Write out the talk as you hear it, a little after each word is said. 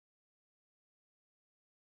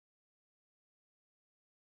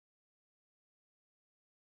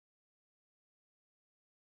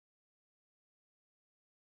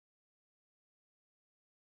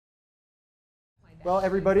Well,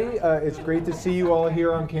 everybody, it's great to see you all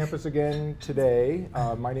here on campus again today.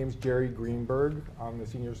 My name is Gerry Greenberg. I'm the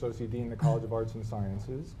Senior Associate Dean of the College of Arts and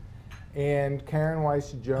Sciences. And Karen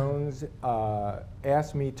Weiss-Jones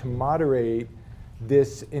asked me to moderate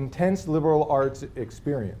this intense liberal arts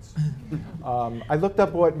experience. I looked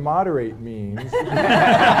up what moderate means,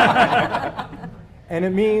 and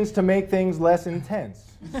it means to make things less intense.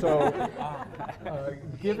 So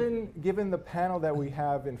given the panel that we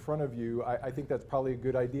have in front of you, I think that's probably a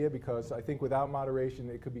good idea, because I think without moderation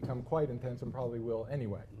it could become quite intense, and probably will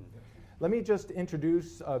anyway. Let me just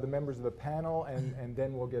introduce the members of the panel, and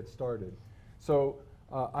then we'll get started. So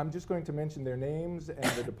I'm just going to mention their names and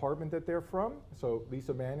the department that they're from. So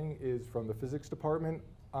Lisa Manning is from the physics department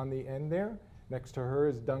on the end there. Next to her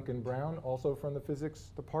is Duncan Brown, also from the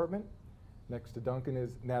physics department. Next to Duncan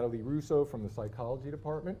is Natalie Russo from the psychology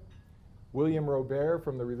department. William Robert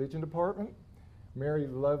from the religion department. Mary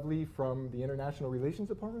Lovely from the international relations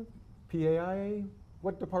department. PAIA.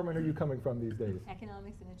 What department are you coming from these days?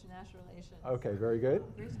 Economics and international relations. Okay, very good.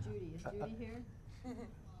 Where's Judy? Is Judy here?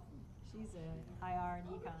 She's a IR and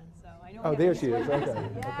econ, so I know. Oh, there she is. Okay.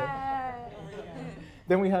 Okay.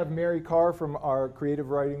 Then we have Mary Karr from our creative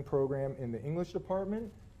writing program in the English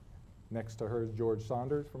department. Next to her is George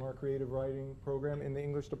Saunders from our creative writing program in the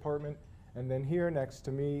English department. And then here next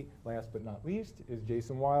to me, last but not least, is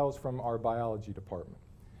Jason Wiles from our biology department.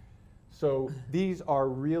 So these are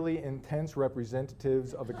really intense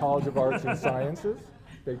representatives of the College of Arts and Sciences.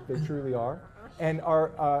 They truly are. And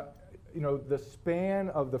our, the span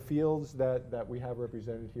of the fields that we have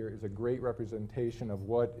represented here is a great representation of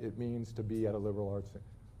what it means to be at a liberal arts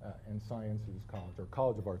and sciences college, or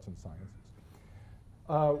College of Arts and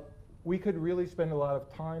Sciences. We could really spend a lot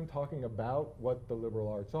of time talking about what the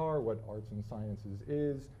liberal arts are, what arts and sciences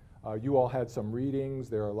is. You all had some readings.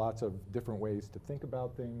 There are lots of different ways to think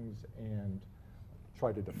about things and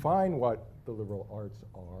try to define what the liberal arts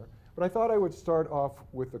are. But I thought I would start off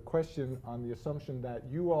with a question on the assumption that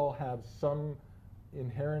you all have some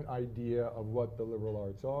inherent idea of what the liberal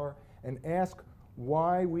arts are, and ask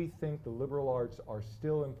why we think the liberal arts are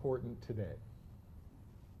still important today.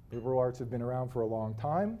 Liberal arts have been around for a long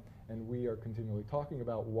time, and we are continually talking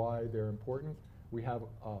about why they're important. We have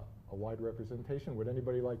a wide representation. Would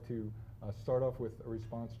anybody like to start off with a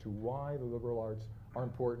response to why the liberal arts are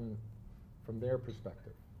important from their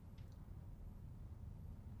perspective?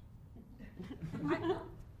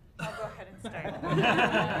 I'll go ahead and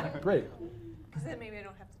start. Great. Because then maybe I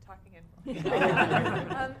don't have to talk again.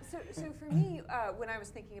 So for me, when I was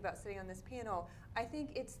thinking about sitting on this panel, I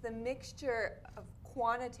think it's the mixture of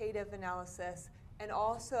quantitative analysis and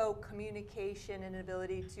also communication and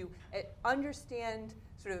ability to understand,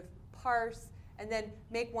 sort of parse, and then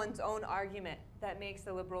make one's own argument that makes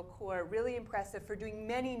the liberal core really impressive for doing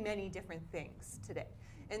many, many different things today.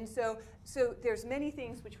 And so there's many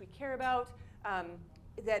things which we care about,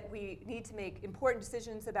 that we need to make important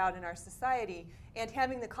decisions about in our society, and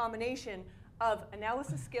having the combination of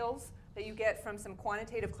analysis skills that you get from some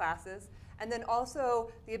quantitative classes, and then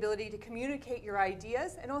also the ability to communicate your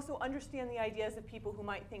ideas and also understand the ideas of people who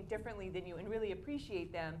might think differently than you and really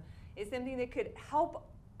appreciate them, is something that could help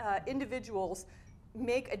individuals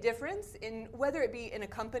make a difference in whether it be in a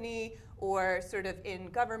company or sort of in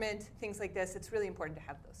government, things like this. It's really important to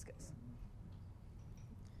have those skills.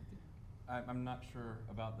 I'm not sure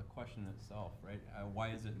about the question itself, right?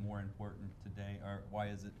 Why is it more important today, or why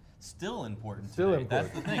is it still important today? That's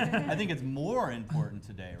the thing. I think it's more important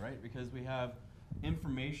today, right? Because we have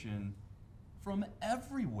information from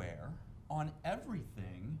everywhere on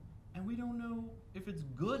everything, and we don't know if it's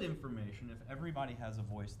good information, if everybody has a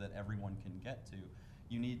voice that everyone can get to.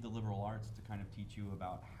 You need the liberal arts to kind of teach you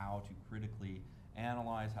about how to critically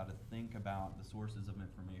analyze, how to think about the sources of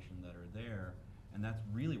information that are there. And that's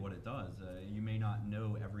really what it does. You may not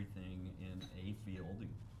know everything in a field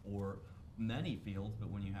or many fields, but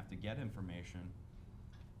when you have to get information,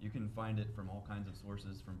 you can find it from all kinds of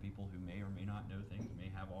sources, from people who may or may not know things,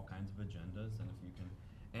 may have all kinds of agendas, and if you can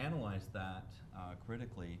analyze that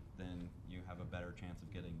critically, then you have a better chance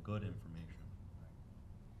of getting good information.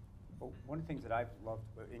 Well, one of the things that I've loved,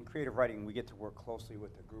 in creative writing, we get to work closely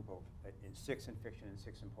with a group of, 6 in fiction and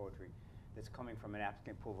 6 in poetry, that's coming from an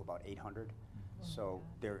applicant pool of about 800. So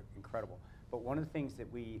they're incredible. But one of the things that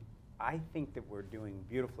I think that we're doing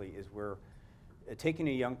beautifully is we're taking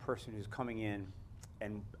a young person who's coming in,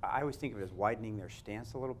 and I always think of it as widening their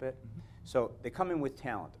stance a little bit. So they come in with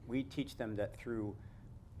talent. We teach them that through,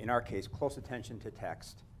 in our case, close attention to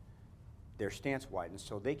text, their stance widens,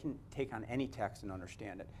 so they can take on any text and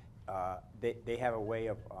understand it. They have a way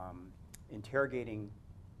of interrogating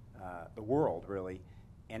the world, really,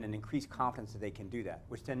 and an increased confidence that they can do that,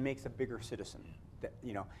 which then makes a bigger citizen. That,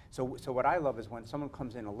 you know, so what I love is when someone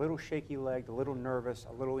comes in a little shaky-legged, a little nervous,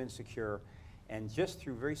 a little insecure, and just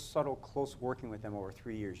through very subtle, close working with them over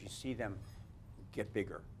 3 years, you see them get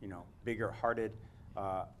bigger, you know, bigger-hearted,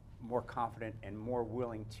 more confident, and more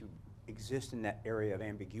willing to exist in that area of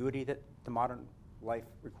ambiguity that the modern life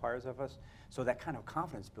requires of us. So that kind of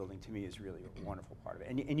confidence building to me is really a wonderful part of it.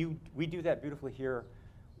 And we do that beautifully here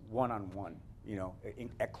one-on-one. You know,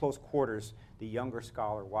 at close quarters, the younger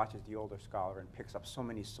scholar watches the older scholar and picks up so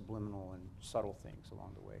many subliminal and subtle things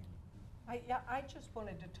along the way. I just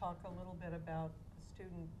wanted to talk a little bit about the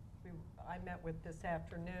student I met with this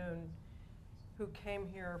afternoon who came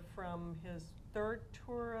here from his 3rd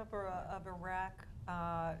tour of Iraq,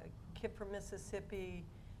 kid from Mississippi,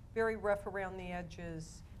 very rough around the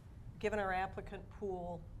edges, given our applicant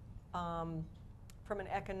pool, from an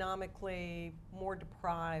economically more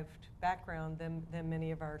deprived background than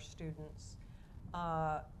many of our students,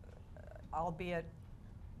 albeit,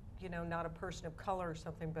 you know, not a person of color or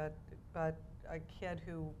something, but a kid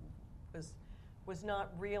who was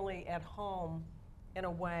not really at home in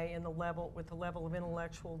a way with the level of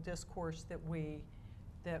intellectual discourse that we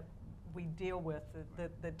deal with,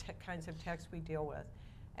 the kinds of texts we deal with.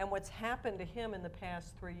 And what's happened to him in the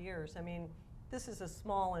past 3 years, I mean, this is a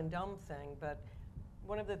small and dumb thing, but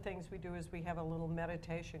one of the things we do is we have a little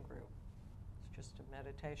meditation group. It's just a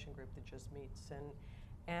meditation group that just meets.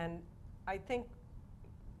 And I think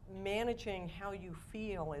managing how you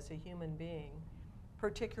feel as a human being,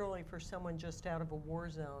 particularly for someone just out of a war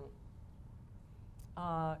zone,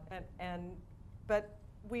 but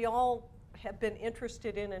we all have been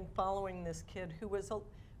interested in and following this kid who was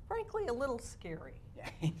frankly a little scary.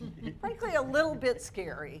 Frankly, a little bit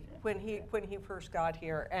scary when he first got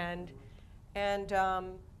here, and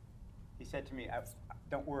he said to me,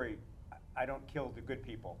 "Don't worry, I don't kill the good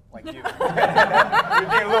people like you." You're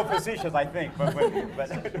being a little facetious, I think, but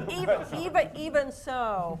even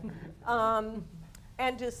so,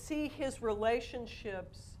 and to see his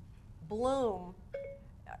relationships bloom,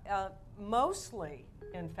 mostly,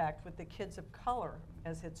 in fact, with the kids of color,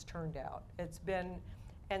 as it's turned out. It's been,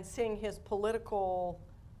 and seeing his set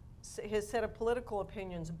of political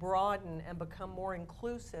opinions broaden and become more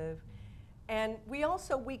inclusive. And we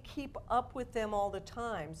keep up with them all the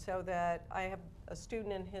time, so that I have a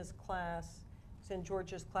student in his class, he's in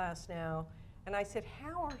George's class now, and I said,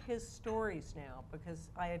 how are his stories now? Because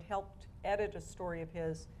I had helped edit a story of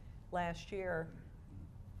his last year.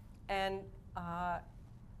 And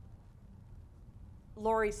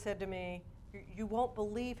Lori said to me, you won't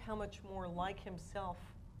believe how much more like himself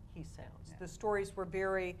he sounds. Yeah. The stories were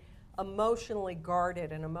very emotionally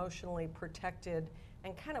guarded and emotionally protected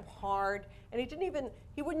and kind of hard. And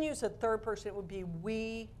he wouldn't use a third person, it would be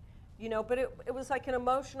we, you know, but it was like an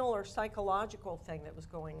emotional or psychological thing that was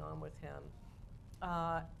going on with him.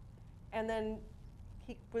 And then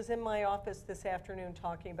he was in my office this afternoon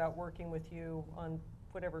talking about working with you on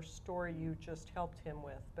whatever story you just helped him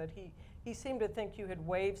with. But he seemed to think you had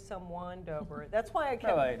waved some wand over it. That's why I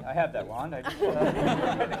kept... Well, I have that wand.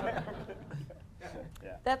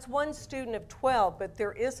 Yeah. That's one student of 12, but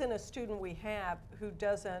there isn't a student we have who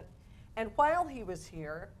doesn't. And while he was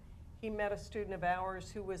here, he met a student of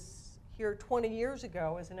ours who was here 20 years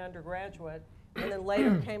ago as an undergraduate, and then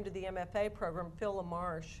later came to the MFA program, Phil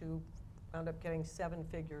LaMarche, who wound up getting 7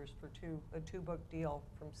 figures for a 2-book deal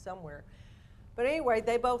from somewhere. But anyway,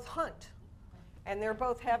 they both hunt, and they're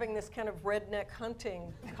both having this kind of redneck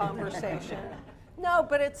hunting conversation. No,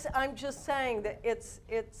 but I'm just saying that it's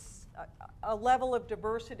a level of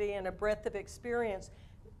diversity and a breadth of experience.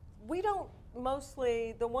 We don't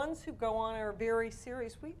mostly, the ones who go on are very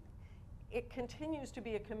serious. It continues to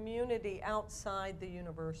be a community outside the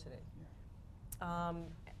university. And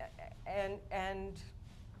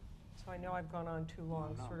so I know I've gone on too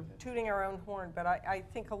long, sort of tooting our own horn, but I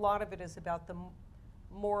think a lot of it is about the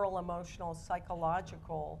moral, emotional,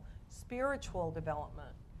 psychological, spiritual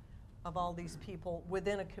development of all these people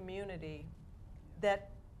within a community that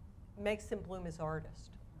makes them bloom as artists.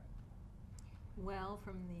 Well,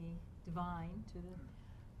 from the divine to the,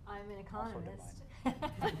 I'm an economist.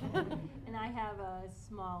 And I have a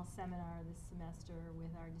small seminar this semester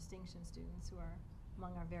with our distinction students who are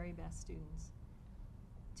among our very best students.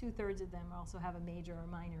 2/3 of them also have a major or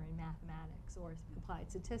minor in mathematics or applied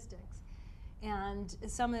statistics. And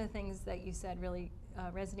some of the things that you said really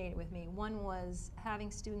resonated with me. One was having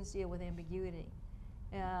students deal with ambiguity.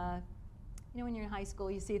 You know, when you're in high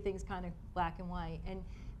school, you see things kind of black and white, and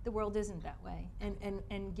the world isn't that way.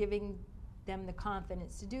 And giving them the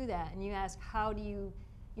confidence to do that. And you ask, how do you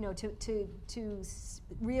you know,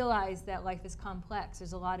 realize that life is complex.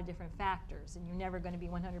 There's a lot of different factors, and you're never going to be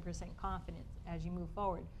 100% confident as you move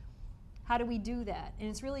forward. How do we do that? And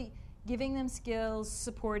it's really giving them skills,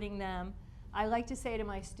 supporting them. I like to say to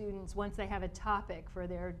my students, once they have a topic for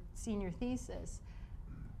their senior thesis,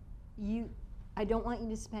 I don't want you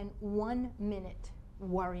to spend 1 minute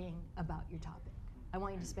worrying about your topic. I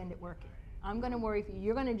want you to spend it working. I'm going to worry for you.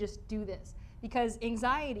 You're going to just do this. Because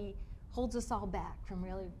anxiety holds us all back from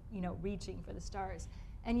really, you know, reaching for the stars.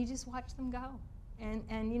 And you just watch them go.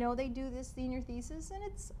 And you know, they do this senior thesis, and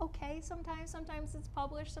it's okay sometimes. Sometimes it's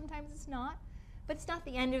published, sometimes it's not. But it's not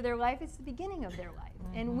the end of their life, it's the beginning of their life.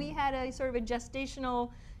 Mm-hmm. And we had a sort of a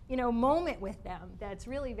gestational, you know, moment with them that's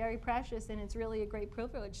really very precious, and it's really a great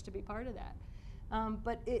privilege to be part of that.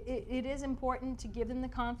 But it is important to give them the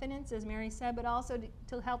confidence, as Mary said, but also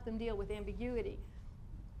to help them deal with ambiguity.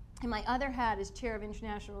 And my other hat is Chair of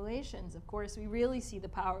International Relations. Of course, we really see the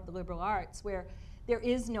power of the liberal arts, where there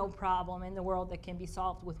is no problem in the world that can be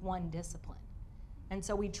solved with one discipline. And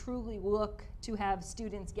so we truly look to have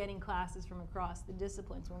students getting classes from across the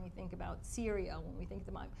disciplines when we think about Syria, when we think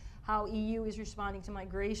about how EU is responding to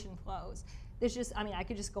migration flows. There's just, I mean, I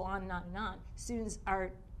could just go on and on and on. Students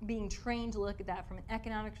are being trained to look at that from an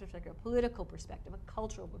economic perspective, a political perspective, a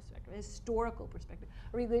cultural perspective, a historical perspective,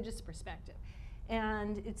 a religious perspective.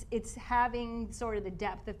 And it's having sort of the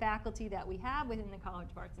depth of faculty that we have within the College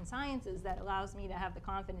of Arts and Sciences that allows me to have the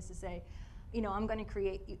confidence to say, you know, I'm going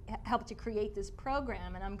to help to create this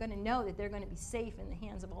program, and I'm going to know that they're going to be safe in the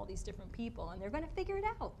hands of all these different people, and they're going to figure it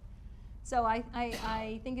out. So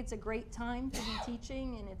I think it's a great time to be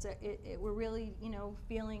teaching, and we're really, you know,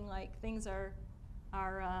 feeling like things are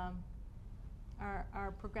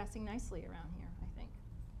progressing nicely around here, I think.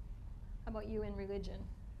 How about you in religion?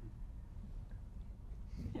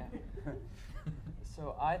 Yeah.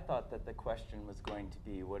 So I thought that the question was going to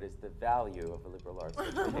be, what is the value of a liberal arts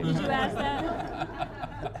education? Did you ask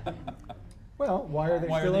that? Well, why are they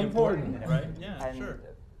still important? Right? Yeah, And sure.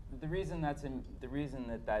 the reason that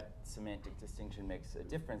semantic distinction makes a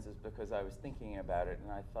difference is because I was thinking about it,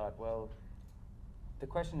 and I thought, well, the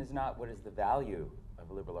question is not what is the value of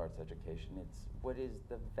a liberal arts education, it's what is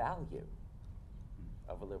the value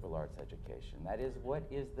of a liberal arts education. That is, what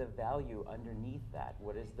is the value underneath that?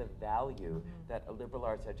 What is the value that a liberal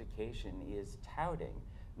arts education is touting?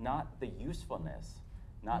 Not the usefulness,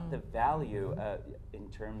 not the value in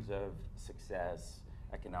terms of success,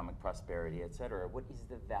 economic prosperity, et cetera. What is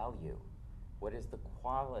the value? What is the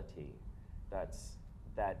quality that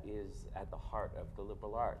is at the heart of the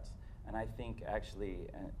liberal arts? And I think actually,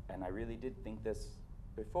 and I really did think this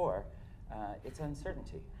before, it's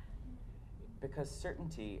uncertainty. Because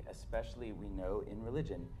certainty, especially we know in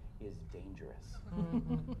religion, is dangerous.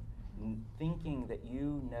 Thinking that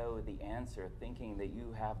you know the answer, thinking that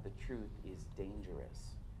you have the truth is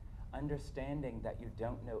dangerous. Understanding that you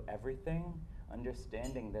don't know everything,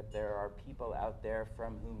 understanding that there are people out there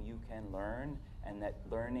from whom you can learn, and that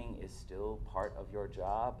learning is still part of your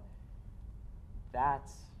job,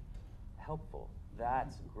 that's helpful,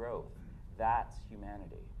 that's growth, that's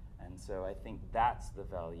humanity. And so I think that's the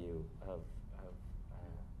value of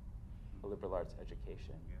a liberal arts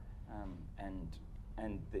education.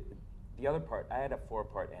 And the other part, I had a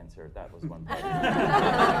 4-part answer, that was one part.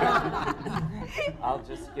 I'll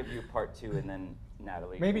just give you part 2 and then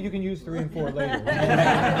Natalie. Maybe you can use 3 and 4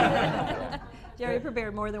 later. Gerry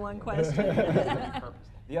prepared more than one question.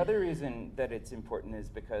 The other reason that it's important is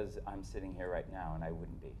because I'm sitting here right now, and I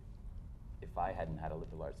wouldn't be if I hadn't had a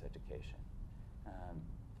liberal arts education.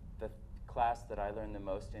 The class that I learned the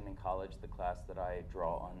most in college, the class that I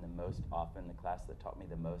draw on the most often, the class that taught me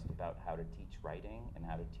the most about how to teach writing and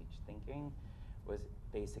how to teach thinking was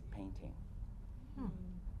basic painting.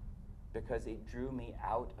 Because it drew me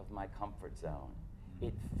out of my comfort zone.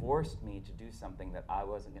 It forced me to do something that I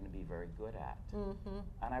wasn't going to be very good at.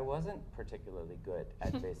 And I wasn't particularly good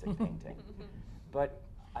at basic painting. But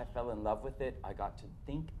I fell in love with it. I got to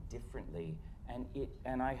think differently.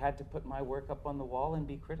 And I had to put my work up on the wall and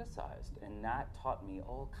be criticized. And that taught me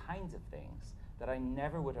all kinds of things that I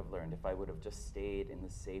never would have learned if I would have just stayed in the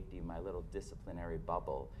safety of my little disciplinary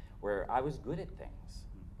bubble, where I was good at things,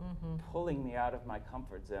 pulling me out of my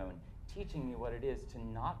comfort zone, teaching me what it is to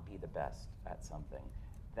not be the best at something.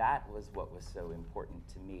 That was what was so important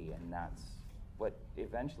to me, and that's what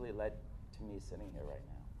eventually led to me sitting here right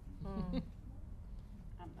now.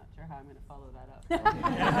 I'm not sure how I'm going to follow that up.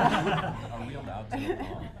 Are we allowed to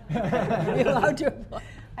applaud? Are we allowed to applaud?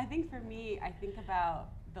 I think for me, I think about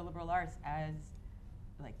the liberal arts as,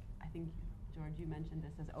 like, I think, George, you mentioned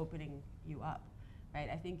this as opening you up, right?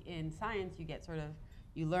 I think in science, you get sort of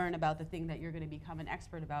You learn about the thing that you're going to become an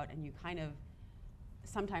expert about, and you kind of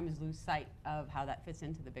sometimes lose sight of how that fits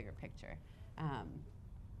into the bigger picture.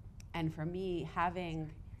 And for me,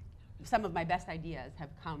 having some of my best ideas have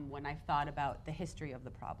come when I've thought about the history of the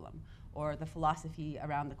problem, or the philosophy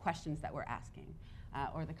around the questions that we're asking,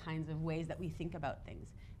 or the kinds of ways that we think about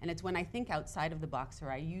things. And it's when I think outside of the box,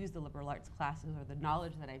 or I use the liberal arts classes, or the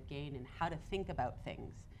knowledge that I've gained in how to think about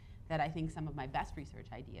things, that I think some of my best research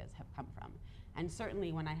ideas have come from. And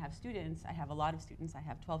certainly when I have students, I have a lot of students, I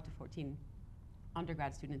have 12 to 14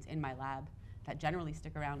 undergrad students in my lab that generally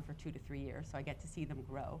stick around for 2 to 3 years, so I get to see them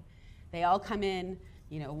grow. They all come in,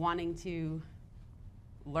 wanting to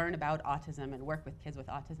learn about autism and work with kids with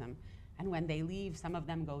autism. And when they leave, some of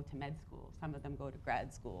them go to med school, some of them go to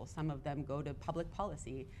grad school, some of them go to public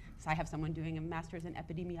policy. So I have someone doing a master's in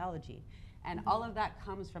epidemiology. And all of that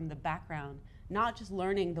comes from the background, not just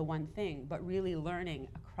learning the one thing, but really learning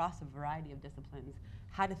across a variety of disciplines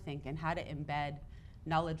how to think and how to embed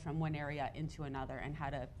knowledge from one area into another, and how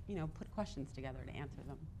to put questions together to answer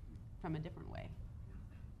them from a different way.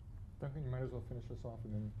 Duncan, you might as well finish this off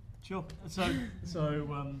and then. Sure.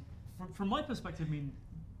 From my perspective,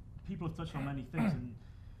 people have touched on many things, and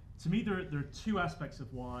to me, there are two aspects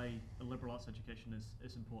of why a liberal arts education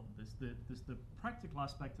is important. There's the practical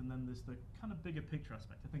aspect, and then there's the kind of bigger picture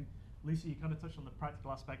aspect. I think, Lisa, you kind of touched on the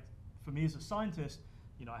practical aspect. For me as a scientist,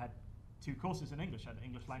 I had 2 courses in English. I had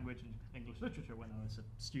English language and English literature when I was a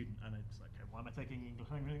student, and it's like, okay, why am I taking English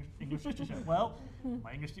language, English literature? Well,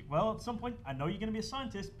 at some point, I know you're going to be a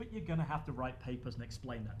scientist, but you're going to have to write papers and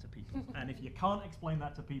explain that to people. And if you can't explain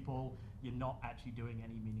that to people, you're not actually doing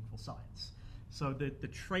any meaningful science. So the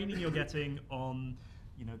training you're getting on,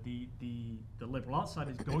 the liberal arts side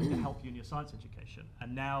is going to help you in your science education.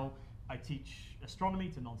 And now I teach astronomy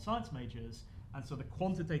to non-science majors. And so the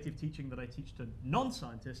quantitative teaching that I teach to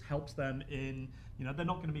non-scientists helps them in, they're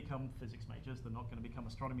not going to become physics majors, they're not going to become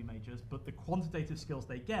astronomy majors, but the quantitative skills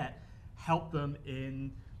they get help them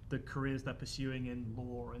in the careers they're pursuing in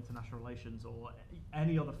law or international relations or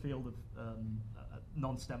any other field of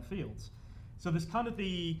non-STEM fields. So there's kind of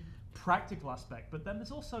the practical aspect, but then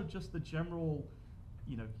there's also just the general,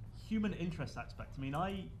 human interest aspect.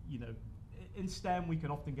 In STEM we can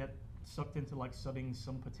often get sucked into studying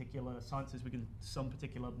some particular sciences, some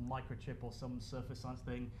particular microchip or some surface science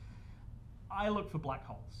thing. I look for black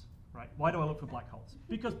holes, right? Why do I look for black holes?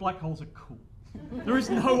 Because black holes are cool. There is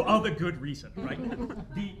no other good reason, right?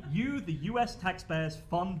 The US taxpayers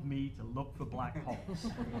fund me to look for black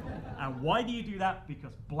holes. And why do you do that?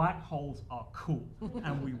 Because black holes are cool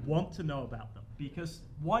and we want to know about them. Because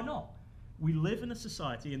why not? We live in a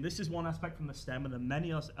society, and this is one aspect from the STEM and the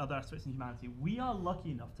many other aspects in humanity, we are lucky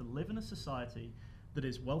enough to live in a society that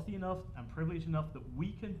is wealthy enough and privileged enough that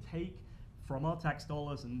we can take from our tax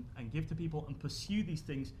dollars and give to people and pursue these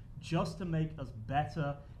things just to make us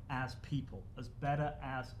better as people, as better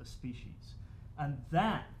as a species. And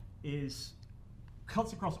that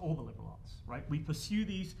cuts across all the liberal arts, right? We pursue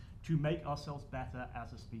these to make ourselves better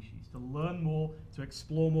as a species, to learn more, to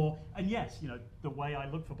explore more. And yes, the way I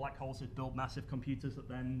look for black holes is build massive computers that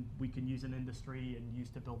then we can use in industry and use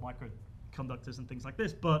to build microconductors and things like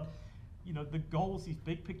this. But the goals, these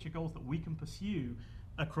big picture goals that we can pursue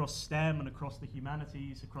across STEM and across the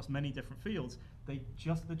humanities, across many different fields, they're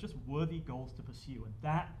just worthy goals to pursue. And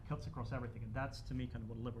that cuts across everything. And that's, to me, kind of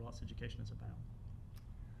what liberal arts education is about.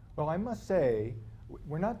 Well, I must say,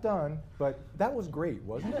 we're not done, but that was great,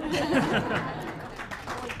 wasn't it?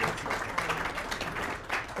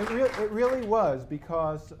 It really was,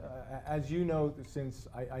 because as you know, since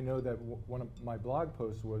I know that one of my blog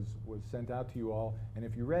posts was sent out to you all, and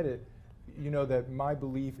if you read it, you know that my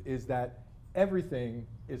belief is that everything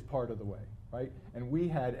is part of the way, right? And we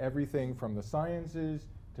had everything from the sciences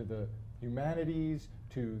to the humanities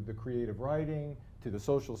to the creative writing to the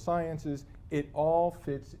social sciences. It all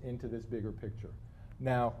fits into this bigger picture.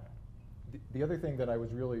 Now, the other thing that I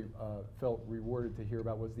was really felt rewarded to hear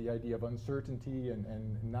about was the idea of uncertainty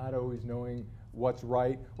and not always knowing what's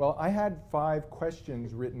right. Well, I had 5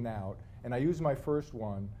 questions written out, and I used my first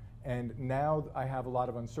one, and now I have a lot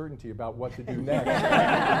of uncertainty about what to do next.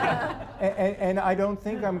 and I don't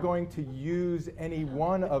think I'm going to use any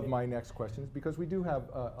one of my next questions, because we do have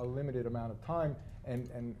a limited amount of time,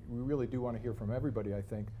 and we really do want to hear from everybody, I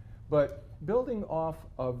think. But building off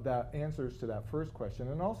of the answers to that first question,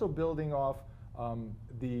 and also building off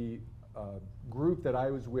the group that I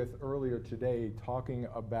was with earlier today, talking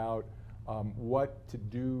about what to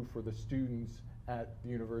do for the students at the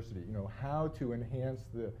university, how to enhance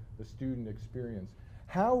the student experience.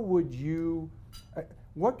 How would you,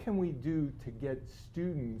 what can we do to get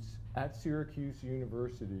students at Syracuse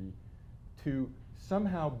University to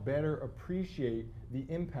somehow better appreciate the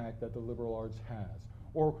impact that the liberal arts has?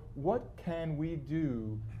 Or what can we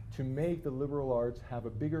do to make the liberal arts have a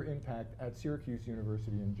bigger impact at Syracuse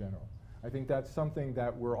University in general? I think that's something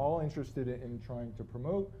that we're all interested in trying to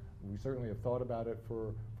promote. We certainly have thought about it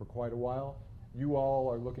for quite a while. You all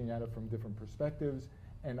are looking at it from different perspectives,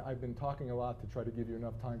 and I've been talking a lot to try to give you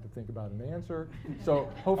enough time to think about an answer. So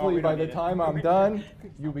hopefully by the time I'm done,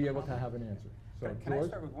 you'll be able to have an answer. So Can I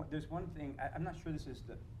start with one? There's one thing, I'm not sure this is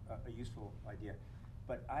a useful idea,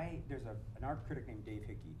 but there's an art critic named Dave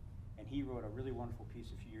Hickey, and he wrote a really wonderful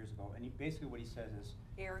piece a few years ago, and basically what he says is,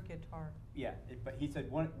 air guitar. yeah, but he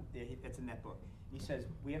said, it's in that book. He says,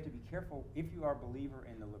 we have to be careful, if you are a believer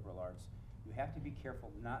in the liberal arts, you have to be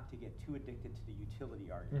careful not to get too addicted to the utility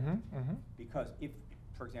argument. Because if,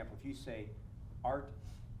 for example, if you say art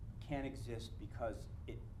can exist because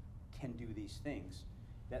it can do these things,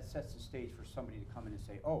 that sets the stage for somebody to come in and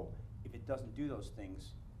say, oh, if it doesn't do those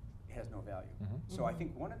things, it has no value. So I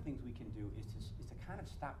think one of the things we can do is to kind of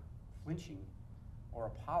stop flinching or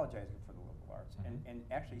apologizing for the liberal arts and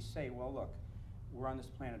actually say, well, look, we're on this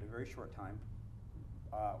planet a very short time.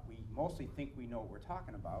 We mostly think we know what we're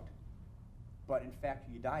talking about, but in fact,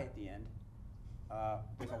 you die at the end.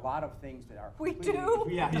 There's a lot of things that are We completely— do?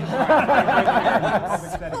 Yeah.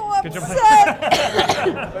 So upset!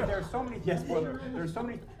 But there are so many, yes, well, there's so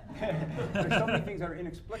many things that are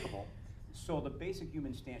inexplicable. So the basic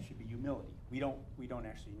human stance should be humility. We don't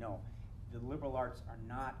actually know. The liberal arts are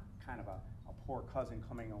not kind of a poor cousin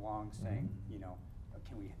coming along saying, you know,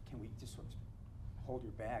 can we just sort of hold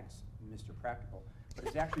your bags, Mr. Practical? But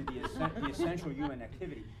it's actually the essential human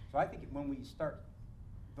activity. So I think when we start,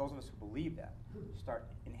 those of us who believe that, start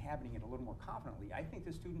inhabiting it a little more confidently, I think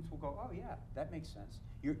the students will go, oh yeah, that makes sense.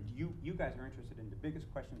 You guys are interested in the biggest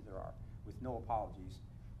questions there are with no apologies.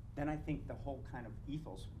 Then I think the whole kind of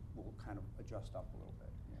ethos will kind of adjust up a little bit.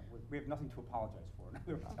 You know, we have nothing to apologize for.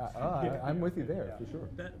 I'm with you there, for sure.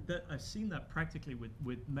 I've seen that practically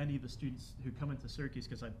with many of the students who come into Syracuse,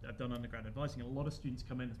 because I've done undergrad advising. A lot of students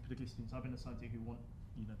come in, particularly students I've been assigned to, who want,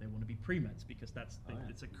 they want to be pre-meds because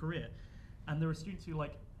it's a career. And there are students who,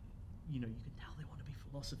 like, you can tell they want to be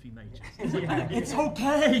philosophy majors. It's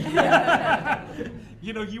okay.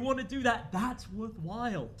 You want to do that. That's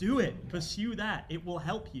worthwhile. Do it. Pursue that. It will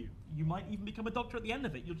help you. You might even become a doctor at the end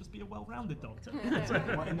of it. You'll just be a well-rounded doctor.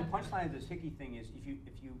 Well, and the punchline of this Hickey thing is, if you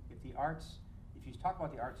talk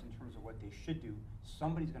about the arts in terms of what they should do,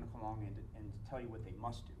 somebody's going to come along and tell you what they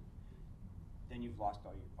must do. Then you've lost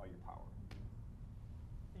all your power.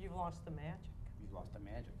 You've lost the magic. You've lost the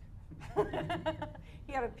magic.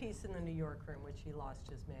 He had a piece in the New Yorker in which he lost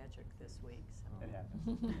his magic this week. So. It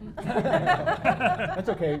happens. That's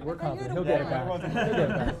okay. We're confident. He'll get it back.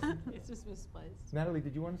 It's just misplaced. Natalie,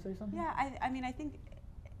 did you want to say something? Yeah, I mean, I think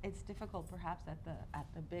it's difficult perhaps at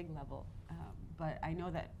the big level, but I know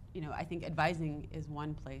that I think advising is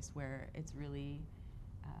one place where it's really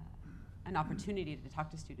an opportunity to talk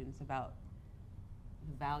to students about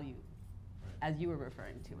the value, as you were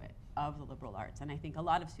referring to it, of the liberal arts. And I think a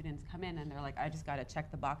lot of students come in and they're like, I just got to check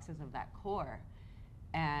the boxes of that core.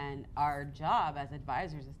 And our job as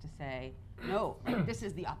advisors is to say, no, this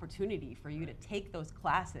is the opportunity for you to take those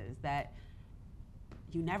classes that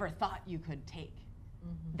you never thought you could take,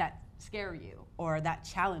 that scare you or that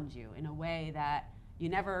challenge you in a way that you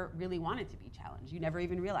never really wanted to be challenged. You never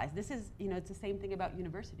even realized. This is, it's the same thing about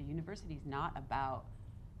university. University is not about,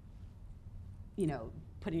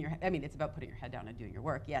 it's about putting your head down and doing your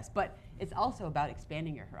work, yes, but it's also about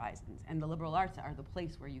expanding your horizons. And the liberal arts are the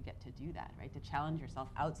place where you get to do that, right? To challenge yourself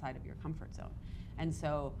outside of your comfort zone. And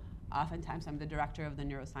so oftentimes I'm the director of the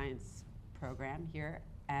neuroscience program here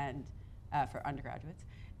and for undergraduates.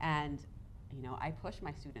 And I push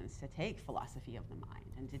my students to take philosophy of the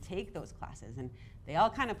mind and to take those classes. And they all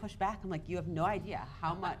kind of push back. I'm like, you have no idea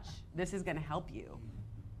how much this is going to help you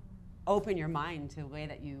open your mind to a way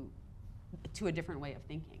that to a different way of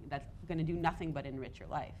thinking that's going to do nothing but enrich your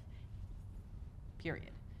life,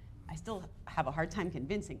 period. I still have a hard time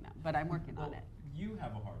convincing them, but I'm working on it. You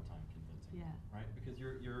have a hard time convincing them, right? Because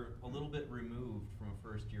you're a little bit removed from a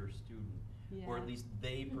first-year student, or at least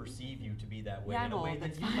they perceive you to be that way in a way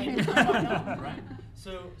that you might not, right?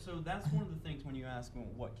 So that's one of the things when you ask, well,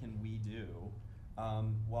 what can we do?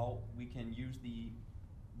 Well, we can use the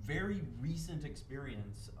very recent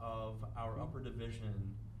experience of our upper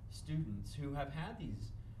division students who have had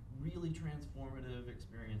these really transformative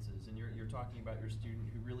experiences, and you're talking about your student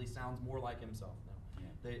who really sounds more like himself now.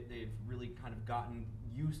 Yeah. They've really kind of gotten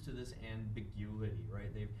used to this ambiguity,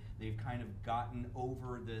 right? They've kind of gotten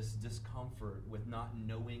over this discomfort with not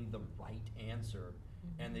knowing the right answer,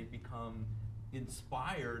 and they've become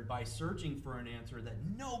inspired by searching for an answer that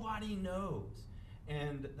nobody knows.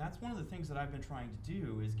 And that's one of the things that I've been trying to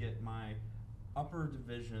do, is get my upper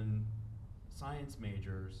division science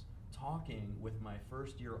majors talking with my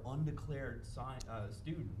first year undeclared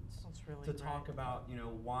students. That's really to great. talk about,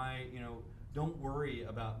 why, don't worry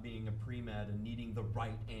about being a pre-med and needing the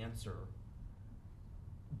right answer.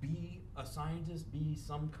 Be a scientist, be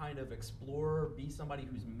some kind of explorer, be somebody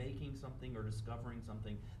who's making something or discovering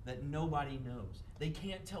something that nobody knows. They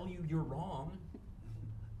can't tell you you're wrong.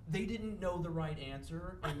 They didn't know the right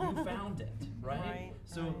answer, and you found it, right?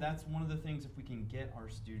 So that's one of the things, if we can get our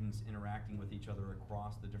students interacting with each other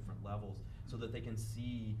across the different levels so that they can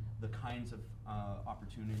see the kinds of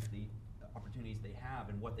opportunities they have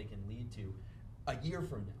and what they can lead to a year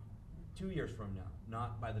from now, 2 years from now,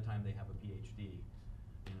 not by the time they have a PhD.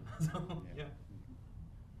 So, yeah.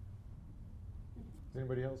 Does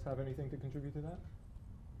anybody else have anything to contribute to that?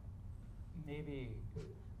 Maybe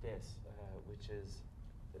this, which is,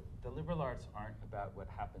 the liberal arts aren't about what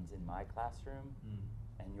happens in my classroom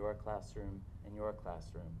and your classroom and your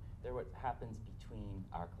classroom. They're what happens between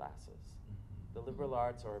our classes. The liberal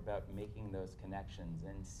arts are about making those connections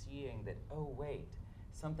and seeing that, oh wait,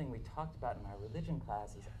 something we talked about in my religion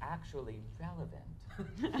class is actually relevant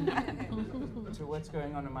to what's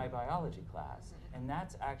going on in my biology class. And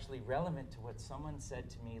that's actually relevant to what someone said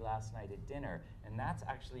to me last night at dinner. And that's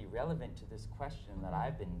actually relevant to this question that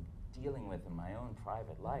I've been dealing with in my own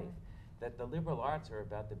private life. That the liberal arts are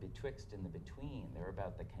about the betwixt and the between. They're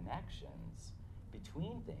about the connections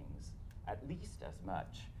between things, at least as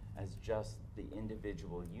much as just the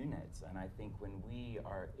individual units. And I think when we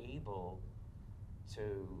are able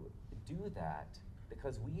to do that,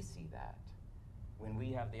 because we see that, when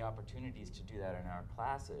we have the opportunities to do that in our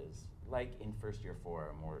classes, like in first year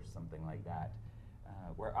forum or something like that,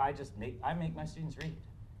 where I make my students read,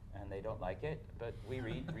 and they don't like it, but we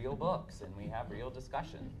read real books and we have real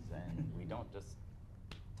discussions, and we don't just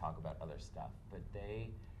talk about other stuff, but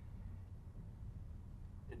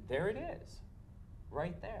there it is,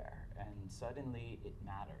 right there, and suddenly it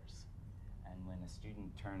matters. And when a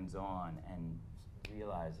student turns on and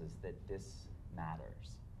realizes that this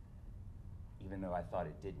matters, even though I thought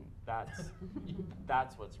it didn't,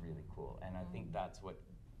 that's what's really cool. And I think that's what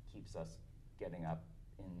keeps us getting up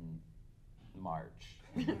in March,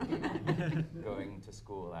 going to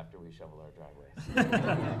school after we shovel our driveways.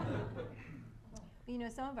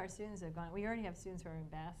 Some of our students have gone, we already have students who are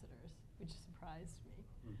ambassadors, which surprised me.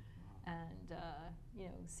 And,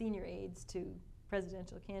 senior aides to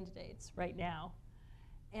presidential candidates right now.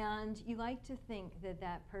 And you like to think that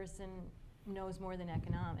that person knows more than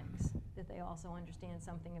economics, that they also understand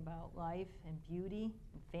something about life and beauty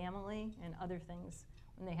and family and other things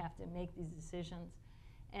when they have to make these decisions.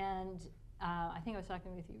 And I think I was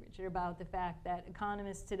talking with you, Richard, about the fact that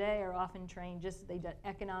economists today are often trained they did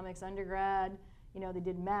economics undergrad, they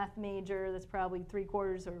did math major, that's probably 3/4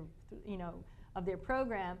 or, of their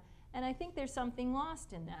program. And I think there's something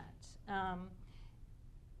lost in that.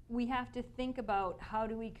 We have to think about how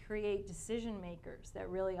do we create decision makers that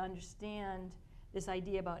really understand this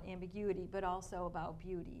idea about ambiguity, but also about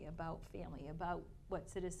beauty, about family, about what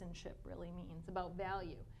citizenship really means, about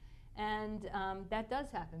value. And that does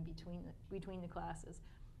happen between the classes.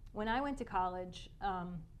 When I went to college,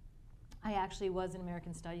 I actually was an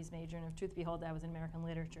American Studies major, and if truth be told, I was an American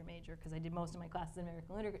Literature major because I did most of my classes in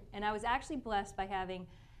American Literature. And I was actually blessed by having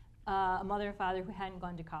a mother and father who hadn't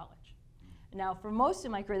gone to college. Now, for most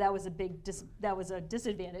of my career, that was a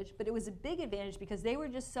disadvantage, but it was a big advantage because they were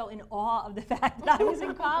just so in awe of the fact that I was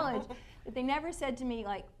in college that they never said to me,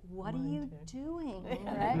 like, what are you doing,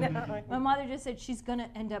 right? My mother just said she's going to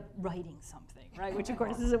end up writing something, right, which, of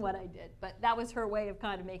course, isn't what I did, but that was her way of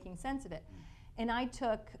kind of making sense of it. And I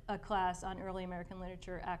took a class on early American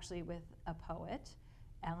literature, actually, with a poet,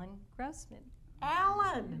 Alan Grossman.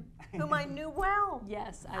 Alan, whom I knew well.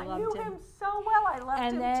 Yes, I loved him. I knew him so well. I loved him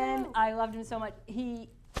too. And then I loved him so much.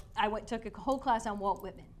 I took a whole class on Walt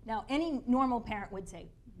Whitman. Now, any normal parent would say,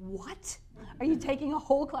 "What? Are you taking a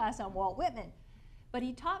whole class on Walt Whitman?" But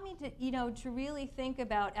he taught me to really think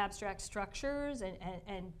about abstract structures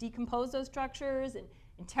and decompose those structures and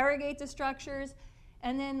interrogate the structures.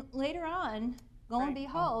 And then later on, lo and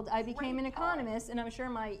behold, I became an economist, and I'm sure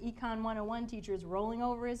my Econ 101 teacher is rolling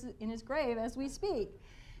over in his grave as we speak.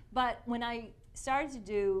 But when I started to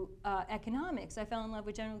do economics, I fell in love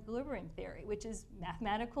with general equilibrium theory, which is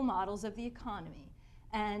mathematical models of the economy.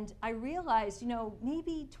 And I realized,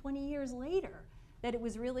 maybe 20 years later, that it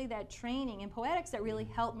was really that training in poetics that really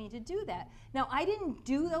helped me to do that. Now, I didn't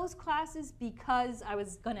do those classes because I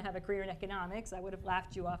was going to have a career in economics. I would have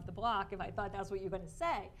laughed you off the block if I thought that's what you were going to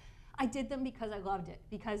say. I did them because I loved it,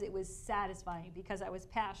 because it was satisfying, because I was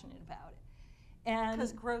passionate about it. And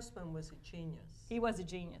Because Grossman was a genius. he was a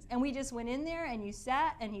genius. And we just went in there and you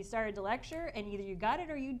sat and he started to lecture and either you got it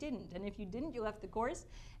or you didn't. And if you didn't, you left the course.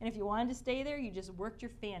 And if you wanted to stay there, you just worked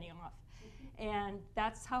your fanny off. And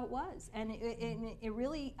that's how it was. And it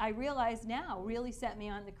really, I realize now, really set me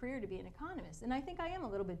on the career to be an economist. And I think I am a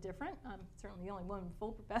little bit different. I'm certainly the only one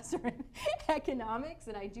full professor in economics,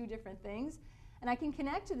 and I do different things. And I can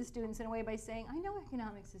connect to the students in a way by saying, I know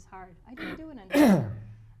economics is hard. I didn't do it under.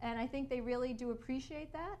 And I think they really do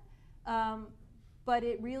appreciate that. But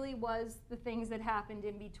it really was the things that happened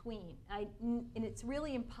in between. And it's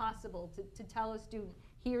really impossible to tell a student,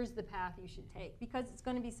 here's the path you should take, because it's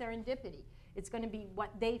going to be serendipity. It's going to be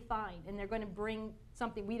what they find, and they're going to bring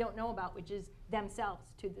something we don't know about, which is themselves,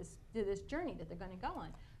 to this journey that they're going to go on.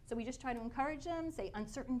 So we just try to encourage them, say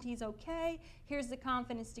uncertainty is okay, here's the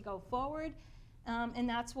confidence to go forward, and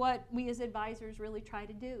that's what we as advisors really try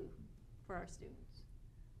to do for our students.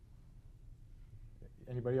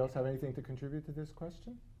 Anybody else have anything to contribute to this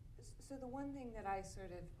question? So the one thing that I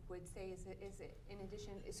sort of would say is in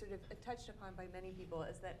addition, is sort of touched upon by many people,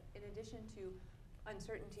 is that in addition to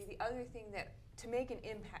uncertainty, the other thing that, to make an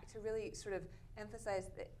impact, to really sort of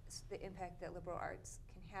emphasize the impact that liberal arts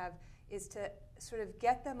can have, is to sort of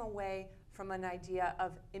get them away from an idea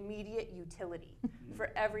of immediate utility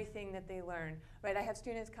for everything that they learn, right? I have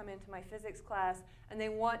students come into my physics class and they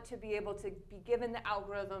want to be able to be given the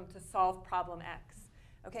algorithm to solve problem X.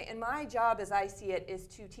 Okay, and my job, as I see it, is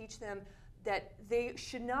to teach them that they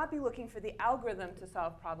should not be looking for the algorithm to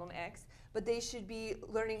solve problem X, but they should be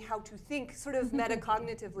learning how to think sort of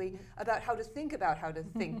metacognitively about how to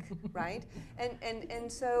think, right?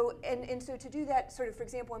 And so to do that, sort of, for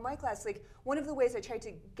example, in my class, like one of the ways I tried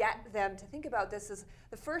to get them to think about this is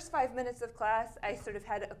the first 5 minutes of class, I sort of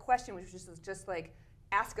had a question which was just like,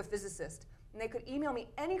 ask a physicist. And they could email me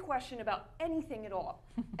any question about anything at all.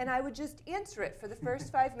 And I would just answer it for the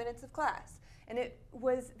first 5 minutes of class. And it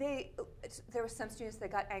was, there were some students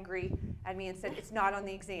that got angry at me and said, it's not on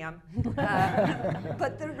the exam.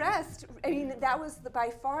 But the rest, I mean, that was by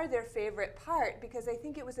far their favorite part, because I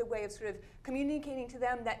think it was a way of sort of communicating to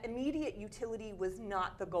them that immediate utility was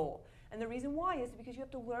not the goal. And the reason why is because you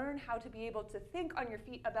have to learn how to be able to think on your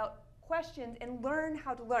feet about questions and learn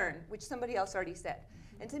how to learn, which somebody else already said.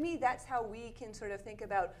 And to me, that's how we can sort of think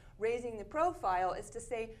about raising the profile, is to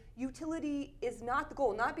say utility is not the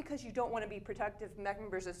goal, not because you don't want to be productive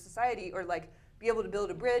members of society or like be able to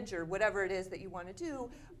build a bridge or whatever it is that you want to do,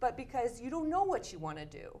 but because you don't know what you want to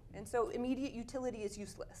do. And so immediate utility is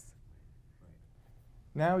useless.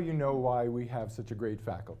 Now you know why we have such a great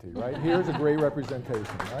faculty, right? Here's a great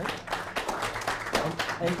representation, right?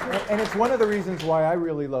 And it's one of the reasons why I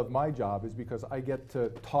really love my job, is because I get to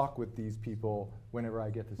talk with these people whenever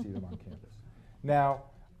I get to see them on campus. Now,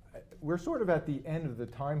 we're sort of at the end of the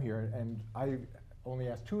time here, and I only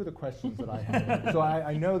asked 2 of the questions that I have. So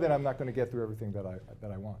I know that I'm not going to get through everything that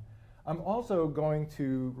I want. I'm also going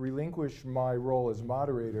to relinquish my role as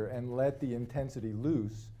moderator and let the intensity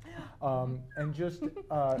loose. And just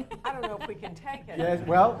I don't know if we can take it. Yes,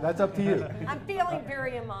 well, that's up to you. I'm feeling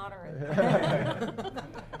very immoderate.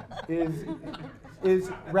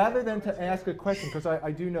 is rather than to ask a question, because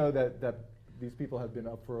I do know that these people have been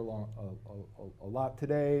up for a lot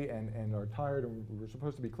today and are tired, and we're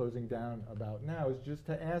supposed to be closing down about now, is just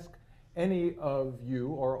to ask any of you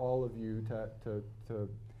or all of you to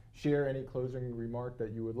share any closing remark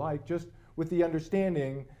that you would like, just with the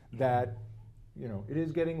understanding that, you know, it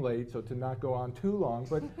is getting late, so to not go on too long,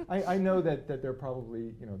 but I know that there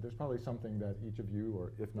probably, you know, there's probably something that each of you,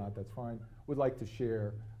 or if not, that's fine, would like to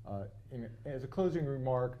share as a closing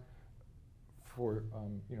remark for,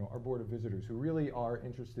 you know, our Board of Visitors, who really are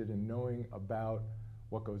interested in knowing about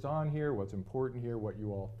what goes on here, what's important here, what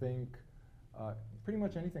you all think, pretty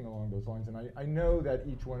much anything along those lines. And I know that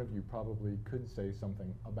each one of you probably could say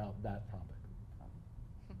something about that topic.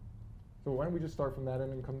 So why don't we just start from that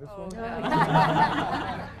end and come this way?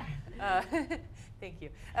 Thank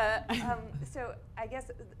you. So I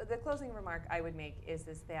guess the closing remark I would make is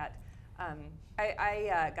that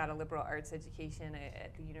I got a liberal arts education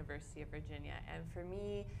at the University of Virginia, and for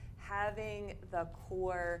me, having the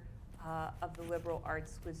core of the liberal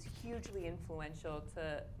arts was hugely influential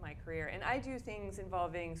to my career. And I do things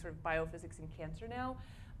involving sort of biophysics and cancer now,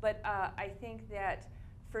 but I think that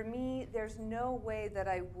for me, there's no way that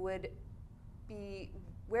I would be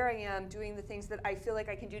where I am doing the things that I feel like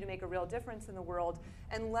I can do to make a real difference in the world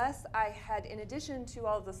unless I had, in addition to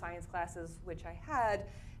all of the science classes which I had,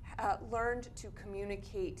 learned to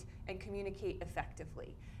communicate and communicate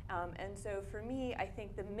effectively. And so for me, I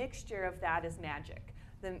think the mixture of that is magic.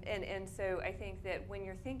 And so I think that when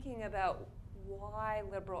you're thinking about why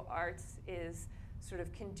liberal arts is sort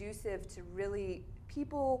of conducive to really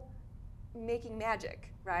people making magic,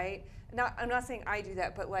 right? I'm not saying I do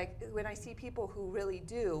that, but like when I see people who really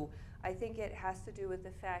do, I think it has to do with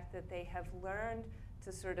the fact that they have learned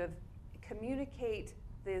to sort of communicate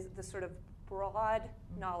the sort of broad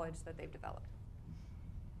knowledge that they've developed.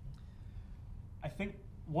 I think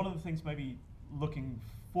one of the things maybe looking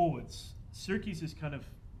forwards, Syracuse is kind of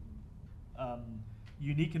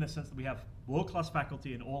unique in a sense that we have world-class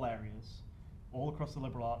faculty in all areas, all across the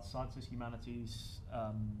liberal arts, sciences, humanities,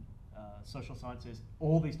 social sciences,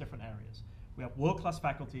 all these different areas. We have world-class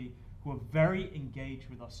faculty who are very engaged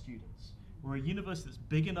with our students. We're a university that's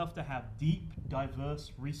big enough to have deep,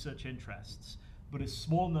 diverse research interests, but is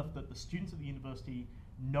small enough that the students at the university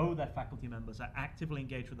know their faculty members, are actively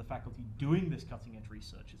engaged with the faculty doing this cutting-edge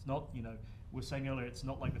research. It's not, you know, we were saying earlier, it's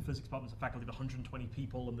not like the physics department's a faculty of 120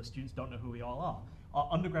 people and the students don't know who we all are. Our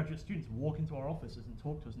undergraduate students walk into our offices and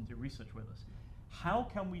talk to us and do research with us. How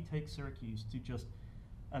can we take Syracuse to just,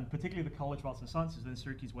 and particularly the College of Arts and Sciences in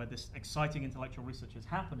Syracuse where this exciting intellectual research is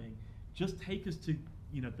happening, just take us to,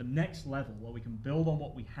 you know, the next level where we can build on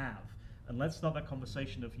what we have, and let's start that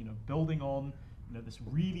conversation of, you know, building on, you know, this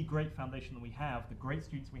really great foundation that we have, the great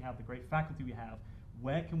students we have, the great faculty we have.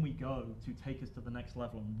 Where can we go to take us to the next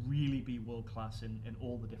level and really be world class in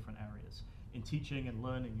all the different areas, in teaching and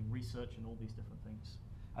learning and research and all these different things?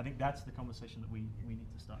 I think that's the conversation that we need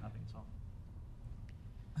to start having, Tom.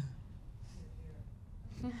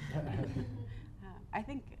 I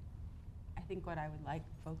think what I would like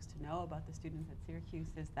folks to know about the students at Syracuse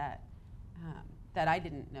is that that I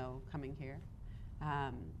didn't know coming here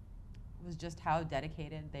was just how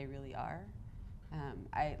dedicated they really are.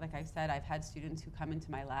 Like I said, I've had students who come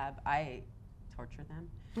into my lab. I torture them.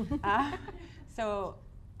 So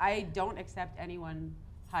I don't accept anyone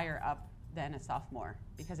higher up than a sophomore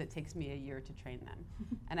because it takes me a year to train them.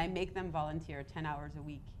 And I make them volunteer 10 hours a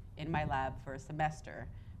week in my lab for a semester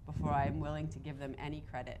before I'm willing to give them any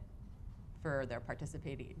credit for their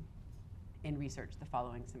participating in research the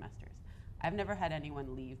following semesters. I've never had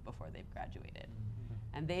anyone leave before they've graduated.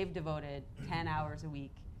 And they've devoted 10 hours a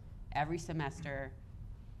week every semester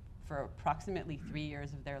for approximately 3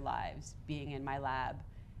 years of their lives being in my lab.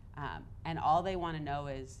 And all they want to know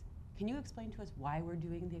is, can you explain to us why we're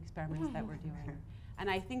doing the experiments that we're doing? And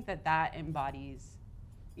I think that that embodies,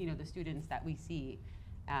 you know, the students that we see.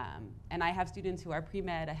 And I have students who are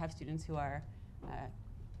pre-med, I have students who are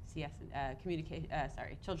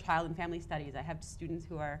child and family studies. I have students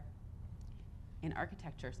who are in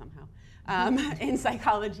architecture somehow, in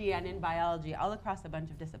psychology and in biology, all across a bunch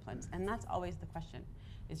of disciplines. And that's always the question,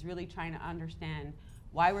 is really trying to understand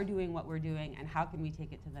why we're doing what we're doing and how can we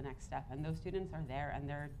take it to the next step. And those students are there and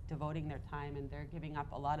they're devoting their time and they're giving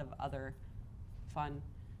up a lot of other fun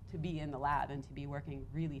to be in the lab and to be working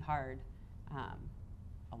really hard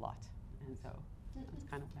a lot. And so that's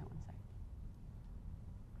kind of what I want to say.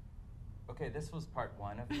 Okay, this was part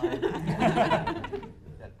one of my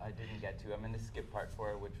that I didn't get to. I'm going to skip part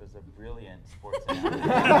 4, which was a brilliant sports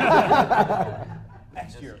analogy.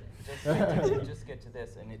 Next year. Just get to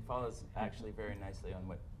this, and it follows actually very nicely on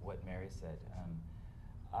what Mary said.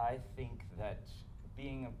 I think that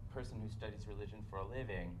being a person who studies religion for a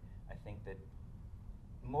living, I think that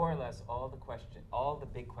more or less all the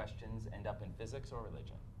big questions end up in physics or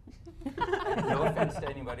religion. No offense to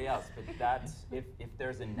anybody else, but that's if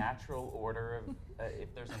there's a natural order of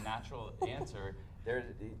if there's a natural answer,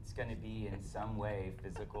 it's going to be in some way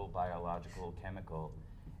physical, biological, chemical,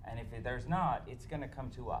 and if there's not, it's going to come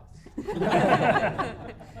to us.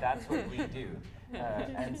 That's what we do,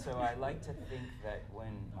 and so I like to think that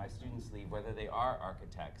when my students leave, whether they are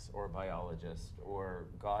architects or biologists or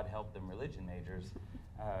God help them religion majors,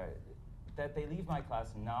 that they leave my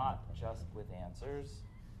class not just with answers,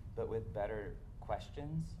 but with better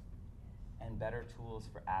questions and better tools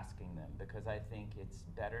for asking them, because I think it's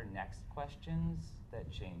better next questions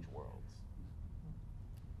that change worlds.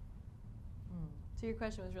 So your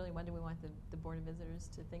question was really, what do we want the Board of Visitors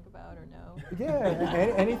to think about or know? Yeah,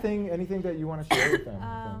 anything that you want to share with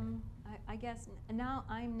them. I guess now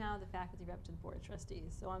I'm the faculty rep to the Board of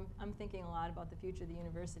Trustees, so I'm thinking a lot about the future of the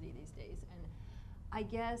university these days. And I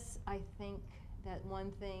guess I think that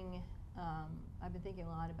one thing I've been thinking a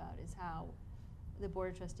lot about is how the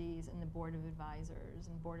Board of Trustees and the Board of Advisors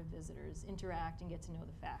and Board of Visitors interact and get to know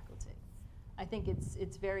the faculty. I think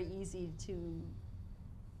it's very easy to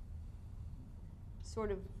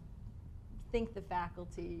sort of think the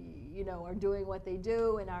faculty, you know, are doing what they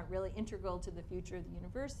do and aren't really integral to the future of the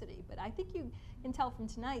university. But I think you can tell from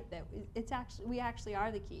tonight that we actually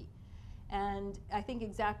are the key. And I think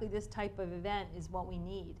exactly this type of event is what we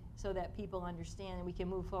need so that people understand and we can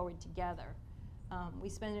move forward together. We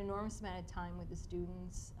spend an enormous amount of time with the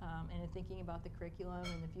students and thinking about the curriculum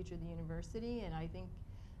and the future of the university, and I think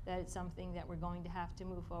that it's something that we're going to have to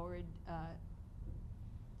move forward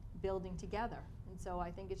building together. And so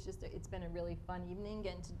I think it's been a really fun evening,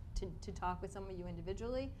 and to talk with some of you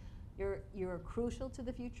individually. You're crucial to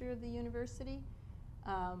the future of the university.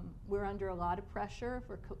 We're under a lot of pressure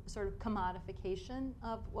for sort of commodification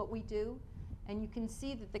of what we do, and you can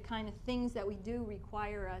see that the kind of things that we do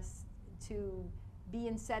require us to be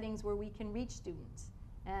in settings where we can reach students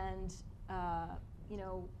and you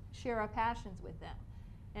know, share our passions with them.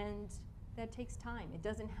 And that takes time. It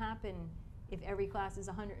doesn't happen if every class is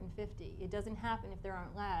 150. It doesn't happen if there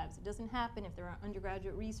aren't labs. It doesn't happen if there aren't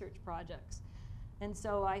undergraduate research projects. And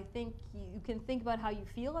so I think you can think about how you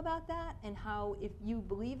feel about that and how, if you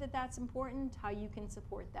believe that that's important, how you can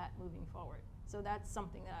support that moving forward. So that's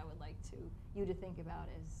something that I would like you to think about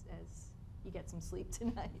as you get some sleep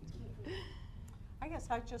tonight. I guess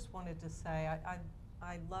I just wanted to say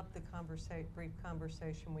I loved the brief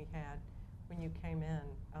conversation we had when you came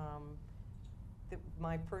in.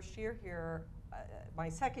 My first year here, my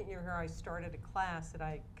second year here, I started a class that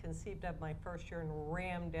I conceived of my first year and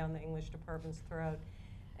rammed down the English department's throat.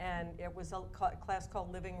 And it was a class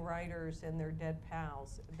called Living Writers and Their Dead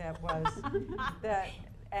Pals. That was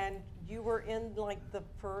and you were in like the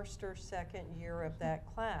first or second year of that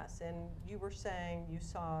class, and you were saying you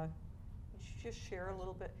saw. Just share a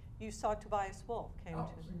little bit. You saw Tobias Wolff came to.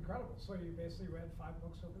 It was incredible. So you basically read 5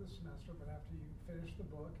 books over the semester, but after you finished the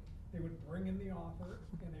book, they would bring in the author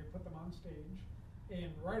and they would put them on stage.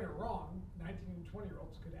 And right or wrong, 19 and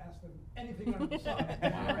 20-year-olds could ask them anything under the sun.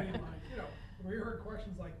 You know, we heard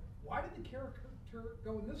questions like, why did the character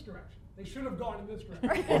go in this direction? They should have gone in this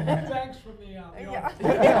direction. Thanks from the audience.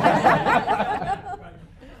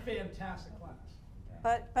 Fantastic class.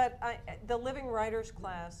 But the Living Writers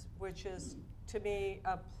class, which is to me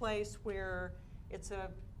a place where it's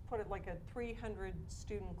like a 300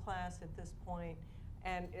 student class at this point,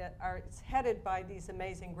 and it's headed by these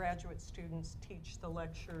amazing graduate students, teach the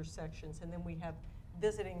lecture sections, and then we have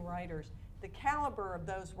visiting writers. The caliber of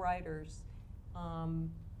those writers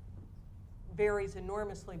varies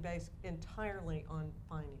enormously based entirely on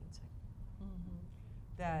financing. Mm-hmm.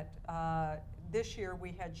 That this year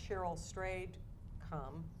we had Cheryl Strayed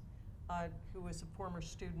come, who was a former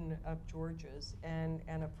student of George's and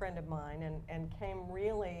a friend of mine, and came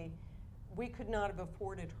really, we could not have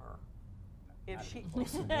afforded her. If she,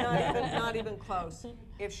 not even close,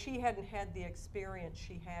 if she hadn't had the experience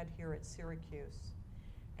she had here at Syracuse.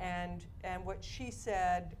 And what she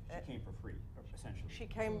said. She came for free, essentially. She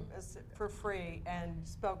came for free and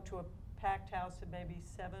spoke to a packed house of maybe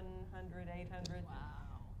 700, 800. Wow.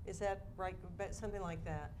 Is that right? Something like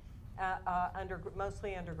that.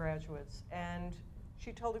 Mostly undergraduates. And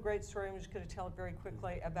she told a great story, I'm just going to tell it very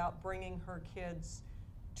quickly, about bringing her kids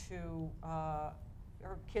to,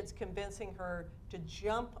 convincing her to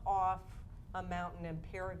jump off a mountain and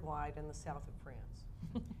paraglide in the south of France.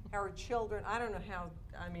 Our children, I don't know how,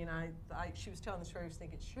 I mean, she was telling the story, I was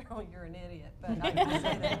thinking, Cheryl, you're an idiot, but I didn't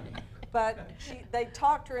say that. But they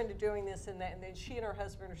talked her into doing this, and then she and her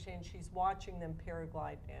husband are saying she's watching them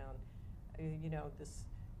paraglide down, you know, this,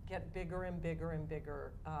 get bigger and bigger and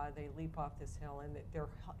bigger. They leap off this hill, and they're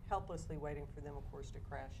helplessly waiting for them, of course, to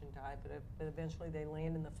crash and die, but eventually they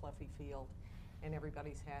land in the fluffy field, and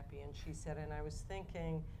everybody's happy. And she said, and I was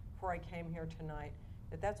thinking, before I came here tonight,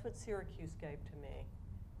 that's what Syracuse gave to me,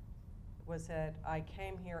 was that I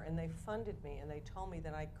came here and they funded me and they told me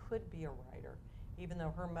that I could be a writer, even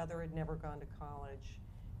though her mother had never gone to college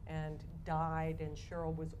and died, and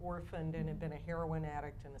Cheryl was orphaned and had been a heroin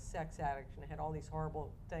addict and a sex addict and had all these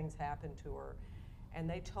horrible things happen to her.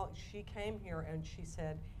 And she came here and she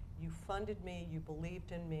said, you funded me, you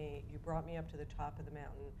believed in me, you brought me up to the top of the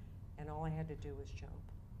mountain, and all I had to do was jump.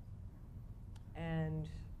 And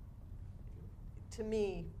to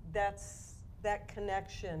me, that's that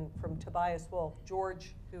connection from Tobias Wolff,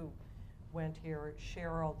 George, who went here,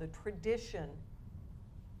 Cheryl, the tradition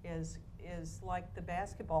is like the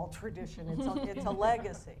basketball tradition. It's a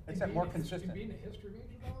legacy. It's more consistent. And being a history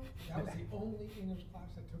major, though, that was the only English class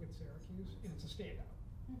I took at Syracuse, and it's a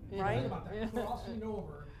standout. Right? Think about that. We're all seen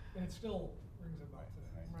over, and it still rings a bell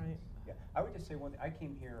today. Right. Yeah, I would just say one thing. I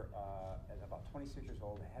came here at about 26 years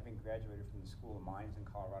old, having graduated from the School of Mines in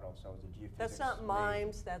Colorado, so I was a geophysics That's not major.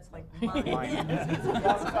 mimes, that's like Mines.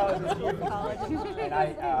 And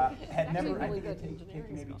I had never, I think I'd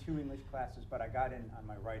taken maybe 2 English classes, but I got in on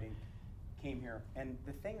my writing, came here. And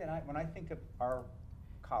the thing that when I think of our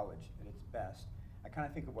college at its best, I kind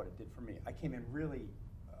of think of what it did for me. I came in really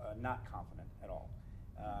not confident at all.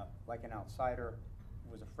 Like an outsider,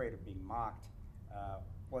 was afraid of being mocked,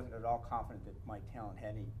 wasn't at all confident that my talent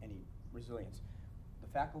had any resilience. The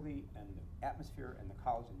faculty and the atmosphere and the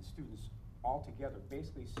college and the students all together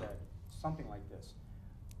basically said something like this: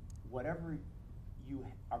 whatever you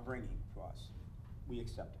are bringing to us, we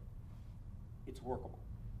accept it. It's workable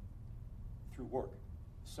through work.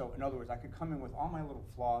 So in other words, I could come in with all my little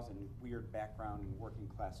flaws and weird background and working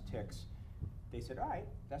class tics. They said, all right,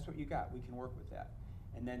 that's what you got. We can work with that.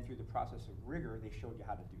 And then through the process of rigor, they showed you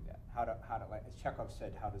how to do that. How to like, as Chekhov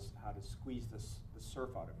said, how to squeeze the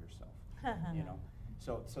surf out of yourself. You know.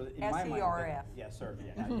 So in my mind, S-E-R-F. yeah, surf.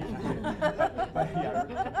 Yeah, but yeah,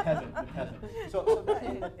 the peasant. So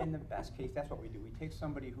that, in the best case, that's what we do. We take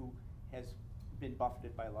somebody who has been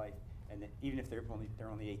buffeted by life, and even if they're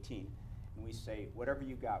only 18, and we say, whatever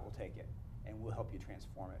you got, we'll take it, and we'll help you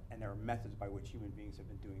transform it. And there are methods by which human beings have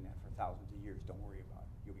been doing that for thousands of years. Don't worry about it.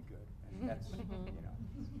 You'll be good. And that's, you know,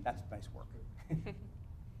 that's nice work.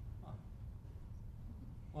 Huh.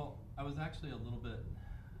 Well, I was actually a little bit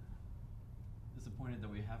disappointed that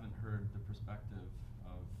we haven't heard the perspective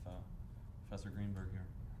of Professor Greenberg here,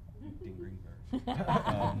 Dean Greenberg.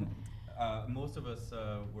 Most of us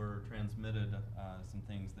were transmitted some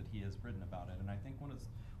things that he has written about it, and I think one of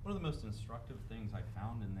the most instructive things I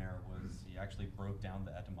found in there was he actually broke down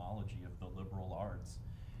the etymology of the liberal arts,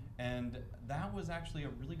 and that was actually a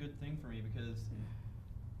really good thing for me because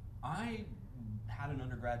I had an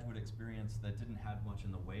undergraduate experience that didn't have much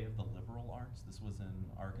in the way of the liberal arts. This was in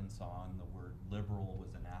Arkansas, and the word liberal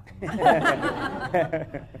was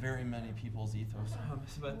anathema. Very many people's ethos.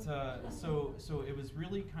 But so it was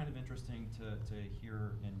really kind of interesting to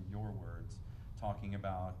hear in your words talking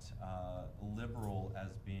about liberal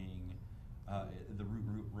as being the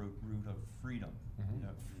root of freedom,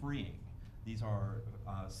 freeing. These are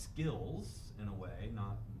skills in a way,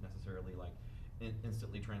 not necessarily like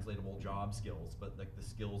instantly translatable job skills, but like the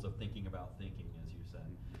skills of thinking about thinking, as you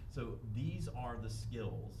said. So these are the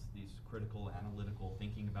skills, these critical, analytical,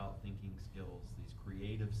 thinking about thinking skills, these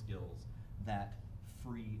creative skills that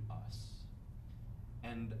free us.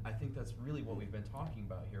 And I think that's really what we've been talking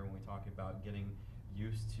about here when we talk about getting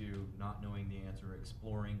used to not knowing the answer,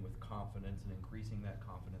 exploring with confidence and increasing that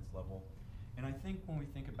confidence level. And I think when we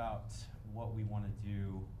think about what we want to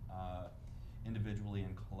do individually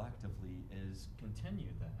and collectively is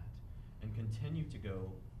continue that and continue to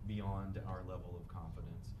go beyond our level of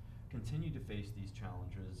confidence, continue to face these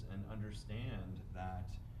challenges and understand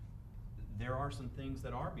that there are some things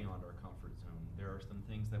that are beyond our comfort zone. There are some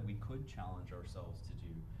things that we could challenge ourselves to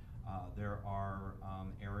do. There are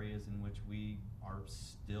areas in which we are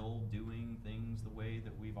still doing things the way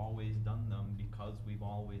that we've always done them because we've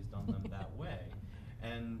always done them that way.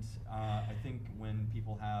 And I think when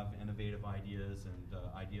people have innovative ideas and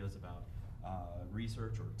ideas about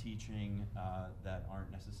research or teaching that aren't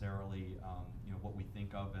necessarily what we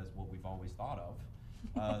think of as what we've always thought of,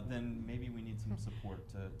 then maybe we need some support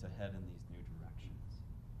to head in these new directions.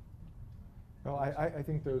 Well, I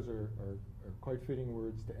think those are quite fitting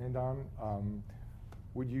words to end on.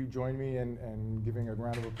 Would you join me in giving a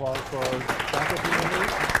round of applause for our faculty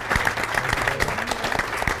members?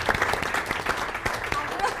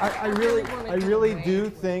 I really do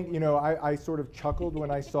think, I sort of chuckled when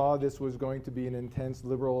I saw this was going to be an intense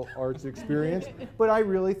liberal arts experience, but I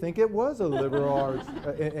really think it was a liberal arts,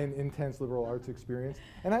 an intense liberal arts experience.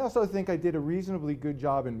 And I also think I did a reasonably good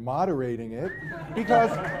job in moderating it because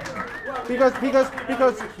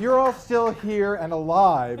you're all still here and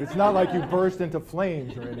alive. It's not like you burst into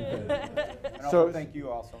flames or anything. And so thank you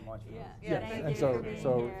all so much. Yeah. Yes, and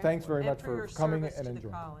so thanks very much for coming and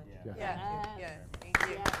enjoying. college. Yes. Yeah.